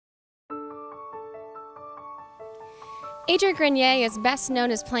Adrian Grenier is best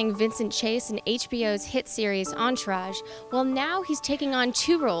known as playing Vincent Chase in HBO's hit series Entourage. Well, now he's taking on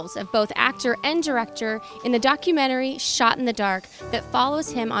two roles of both actor and director in the documentary Shot in the Dark that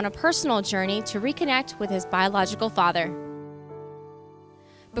follows him on a personal journey to reconnect with his biological father.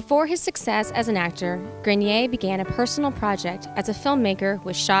 Before his success as an actor, Grenier began a personal project as a filmmaker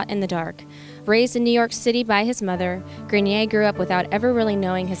with Shot in the Dark. Raised in New York City by his mother, Grenier grew up without ever really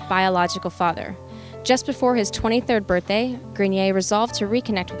knowing his biological father. Just before his 23rd birthday, Grenier resolved to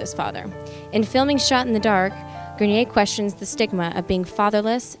reconnect with his father. In filming Shot in the Dark, Grenier questions the stigma of being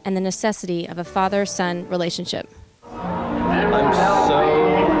fatherless and the necessity of a father-son relationship. I'm so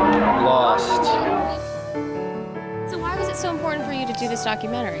lost. So why was it so important for you to do this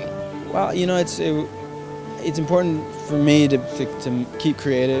documentary? Well, you know, it's important for me to keep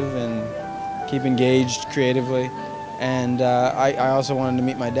creative and keep engaged creatively. And I also wanted to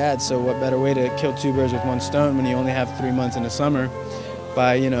meet my dad, so what better way to kill two birds with one stone when you only have 3 months in the summer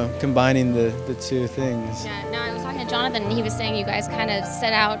by, you know, combining the two things. Yeah, no, I was talking to Jonathan, and he was saying you guys kind of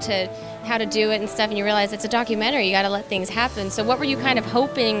set out to how to do it and stuff, and you realize it's a documentary, you got to let things happen. So what were you kind of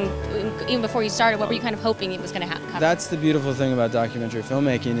hoping, even before you started, what were you kind of hoping it was going to happen? That's the beautiful thing about documentary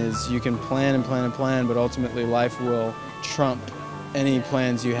filmmaking is you can plan and plan and plan, but ultimately life will trump any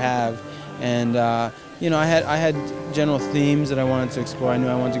plans you have. And you know, I had general themes that I wanted to explore. I knew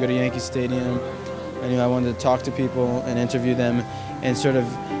I wanted to go to Yankee Stadium. I knew I wanted to talk to people and interview them and sort of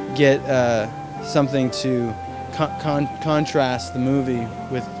get something to contrast the movie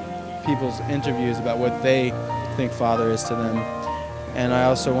with people's interviews about what they think father is to them. And I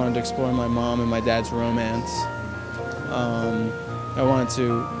also wanted to explore my mom and my dad's romance. I wanted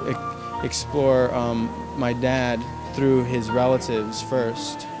to explore my dad through his relatives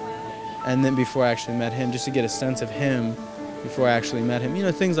first, and then before I actually met him, just to get a sense of him before I actually met him. You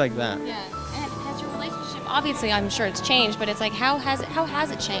know, things like that. Yeah, and has your relationship, obviously I'm sure it's changed, but it's like, how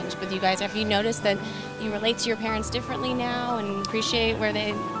has it changed with you guys? Have you noticed that you relate to your parents differently now and appreciate where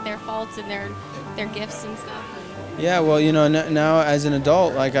their faults and their gifts and stuff? Yeah, well, you know, now as an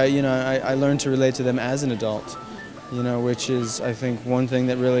adult, like I learned to relate to them as an adult, you know, which is, I think, one thing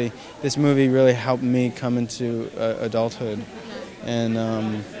that really, this movie really helped me come into adulthood.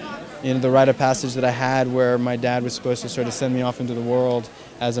 And you know, the rite of passage that I had where my dad was supposed to sort of send me off into the world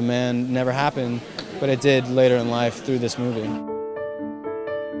as a man never happened, but it did later in life through this movie.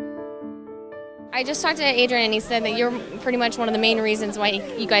 I just talked to Adrian, and he said that you're pretty much one of the main reasons why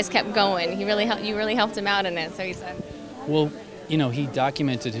you guys kept going. You really helped him out in it, so he said. Well, you know, he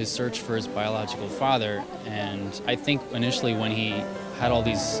documented his search for his biological father, and I think initially when he had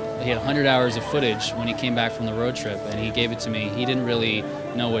he had 100 hours of footage when he came back from the road trip, and he gave it to me. He didn't really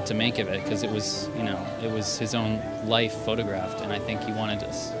know what to make of it because it was, you know, it was his own life photographed, and I think he wanted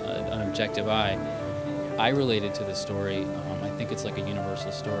an objective eye. I related to the story. I think it's like a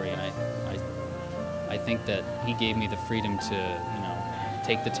universal story, and I think that he gave me the freedom to, you know,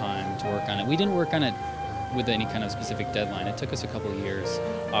 take the time to work on it. We didn't work on it with any kind of specific deadline. It took us a couple of years,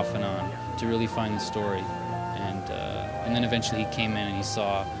 off and on, to really find the story. And then eventually he came in and he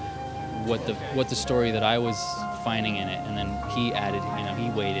saw what the story that I was finding in it, and then he added, you know, he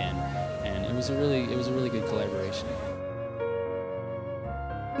weighed in, and it was a really good collaboration.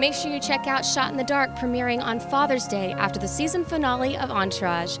 Make sure you check out Shot in the Dark, premiering on Father's Day after the season finale of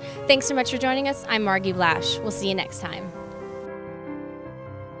Entourage. Thanks so much for joining us. I'm Margi Blash. We'll see you next time.